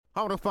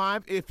How to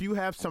 5, if you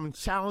have some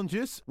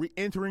challenges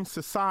re-entering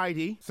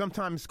society,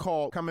 sometimes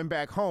called coming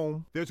back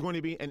home, there's going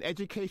to be an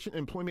Education,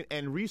 Employment,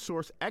 and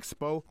Resource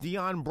Expo.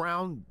 Dion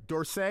Brown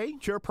Dorsey,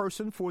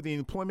 chairperson for the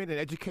Employment and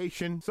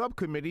Education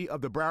Subcommittee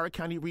of the Broward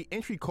County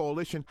Reentry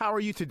Coalition. How are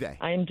you today?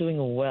 I am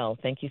doing well.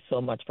 Thank you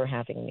so much for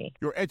having me.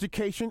 Your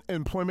Education,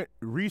 Employment,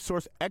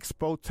 Resource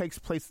Expo takes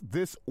place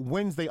this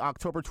Wednesday,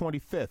 October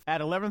 25th at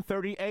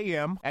 11:30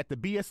 a.m. at the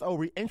BSO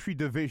Reentry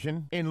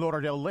Division in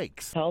Lauderdale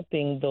Lakes.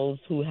 Helping those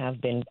who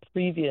have been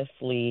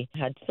previously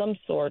had some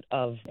sort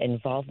of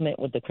involvement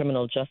with the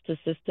criminal justice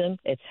system.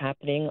 It's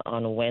happening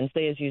on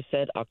Wednesday, as you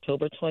said,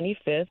 October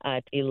 25th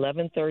at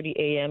 11:30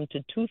 a.m. to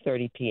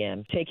 2:30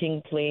 p.m.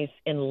 Taking place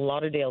in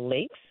Lauderdale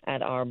Lakes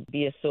at our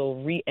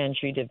BSO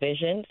Reentry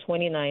Division,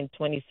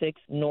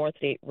 2926 North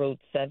State Road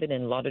 7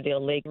 in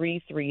Lauderdale Lake,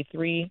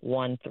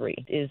 33313.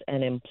 It is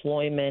an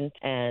employment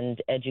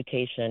and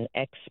education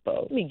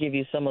expo. Let me give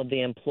you some of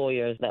the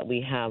employers that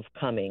we have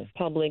coming.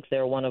 Publix,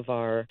 they're one of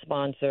our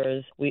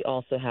sponsors. We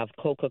also have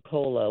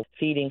Coca-Cola,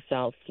 Feeding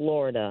South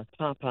Florida,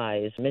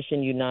 Popeyes,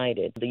 Mission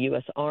United. The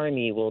U.S.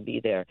 Army will be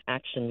there,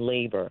 Action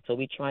Labor. So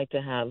we try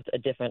to have a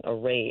different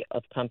array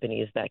of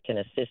companies that can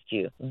assist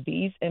you.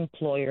 These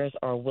employers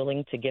are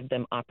willing to give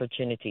them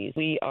opportunities.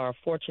 We are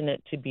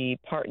fortunate to be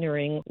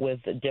partnering with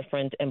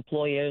different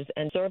employers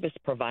and service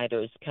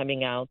providers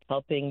coming out,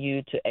 helping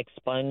you to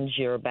expunge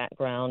your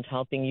background,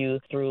 helping you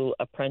through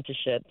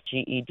apprenticeships,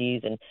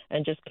 GEDs, and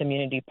just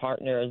community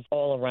partners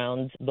all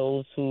around,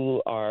 those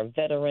who are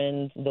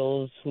veterans,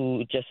 those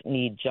who just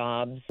need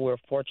jobs. We're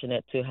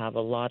fortunate to have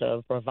a lot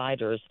of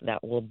providers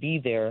that will be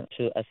there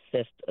to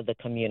assist the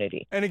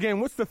community. And again,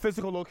 what's the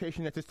physical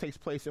location that this takes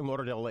place in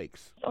Lauderdale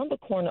Lakes? On the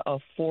corner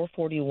of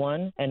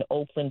 441 and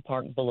Oakland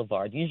Park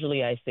Boulevard.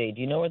 Usually I say,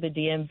 do you know where the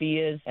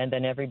DMV is? And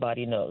then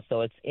everybody knows.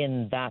 So it's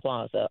in that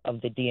plaza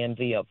of the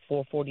DMV of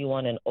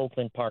 441 and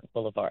Oakland Park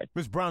Boulevard.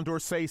 Ms. Brown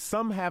Dorsey,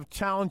 some have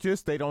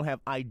challenges. They don't have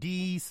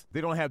IDs.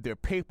 They don't have their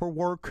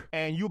paperwork.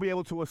 And you'll be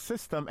able to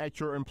assist them at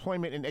your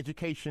Employment and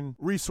Education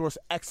Resource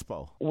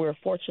Expo. We're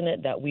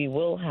fortunate that we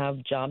will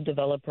have job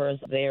developers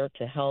there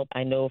to help.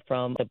 I know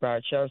from the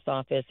Broward Sheriff's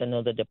Office, I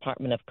know the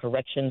Department of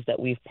Corrections that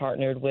we've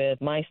partnered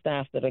with, my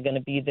staff that are going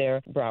to be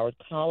there. Broward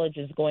College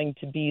is going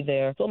to be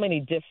there. So many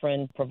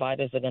different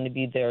providers are going to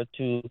be there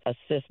to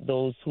assist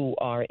those who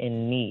are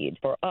in need.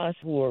 For us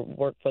who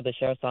work for the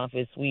Sheriff's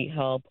Office, we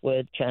help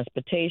with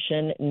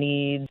transportation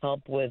needs,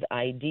 help with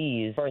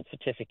IDs, birth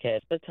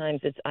certificates.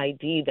 Sometimes it's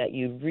ID that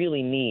you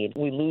really need.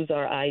 We lose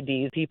our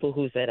IDs. People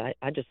who said, I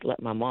just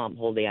let my mom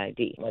hold the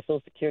ID. My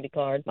Social Security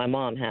card, my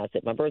mom has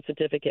it. My birth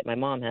certificate, my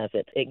mom has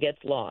it. It gets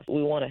lost.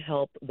 We want to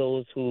help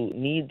those who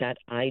need that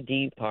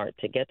ID part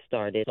to get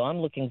started. So I'm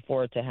looking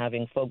forward to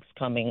having folks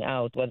coming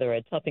out, whether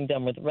it's helping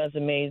them with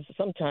resumes.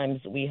 Sometimes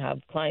we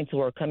have clients who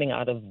are coming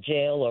out of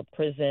jail or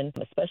prison,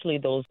 especially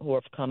those who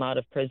have come out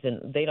of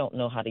prison. They don't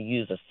know how to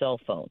use a cell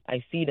phone.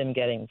 I see them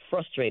getting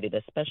frustrated,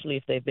 especially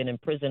if they've been in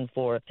prison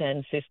for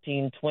 10,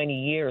 15, 20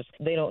 years.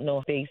 They don't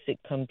know basic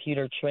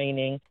computer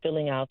training,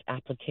 filling out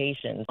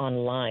applications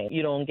online.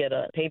 You don't get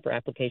a paper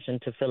application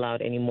to fill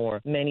out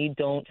anymore. Many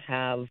don't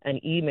have an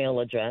email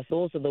address.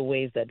 Those are the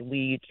ways that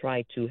we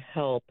try to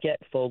help get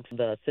folks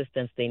the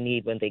assistance they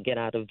need when they get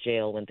out of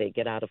jail, when they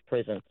get out of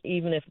prison.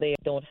 Even if they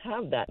don't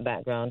have that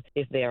background,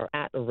 if they are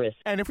at risk.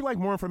 And if you'd like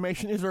more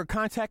information, is there a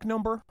contact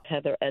number?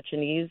 Heather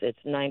Echenese, it's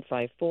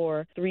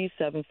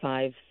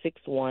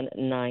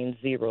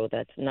 954-375-6190.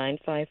 That's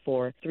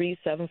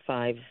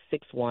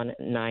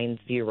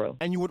 954-375-6190.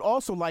 And you would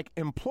also like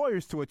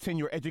employers to attend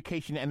your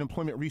Education and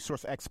Employment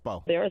Resource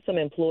Expo. There are some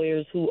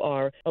employers who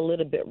are a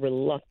little bit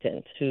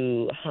reluctant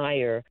to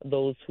hire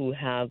those who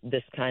have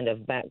this kind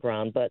of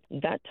background, but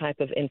that type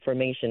of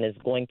information is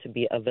going to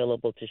be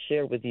available to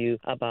share with you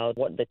about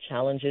what the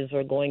challenges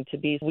are going to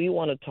be. We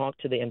want to talk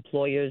to the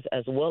employers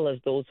as well as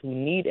those who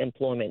need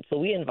employment. So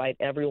we invite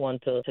everyone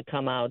to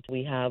come out.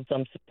 We have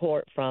some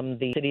support from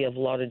the City of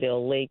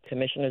Lauderdale Lake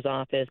Commissioner's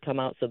Office. Come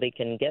out so they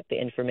can get the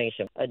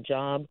information. A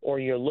job or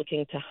you're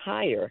looking to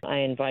hire, I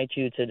invite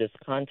you to just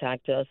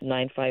contact us,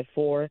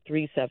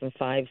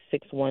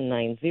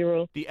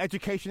 954-375-6190. The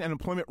Education and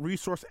Employment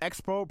Resource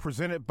Expo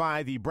presented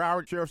by the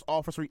Broward Sheriff's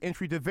Office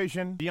Reentry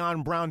Division.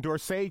 Dion Brown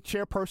Dorsey,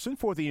 chairperson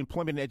for the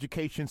Employment and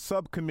Education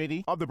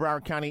Subcommittee of the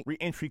Broward County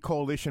Reentry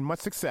Coalition. Much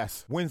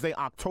success. Wednesday,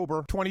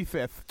 October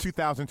 25th,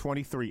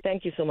 2023.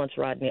 Thank you so much,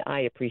 Rodney.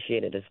 I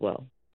appreciate it as well.